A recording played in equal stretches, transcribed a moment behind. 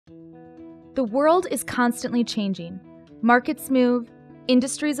The world is constantly changing. Markets move,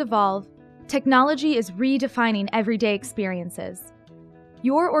 industries evolve, technology is redefining everyday experiences.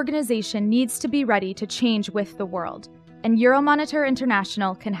 Your organization needs to be ready to change with the world, and Euromonitor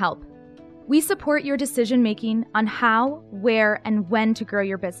International can help. We support your decision-making on how, where, and when to grow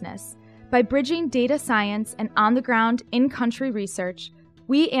your business. By bridging data science and on-the-ground, in-country research,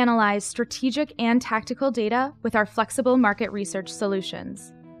 we analyze strategic and tactical data with our flexible market research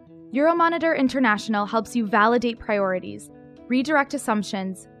solutions. Euromonitor International helps you validate priorities, redirect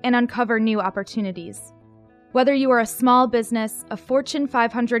assumptions, and uncover new opportunities. Whether you are a small business, a Fortune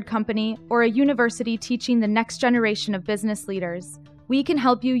 500 company, or a university teaching the next generation of business leaders, we can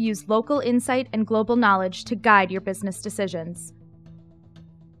help you use local insight and global knowledge to guide your business decisions.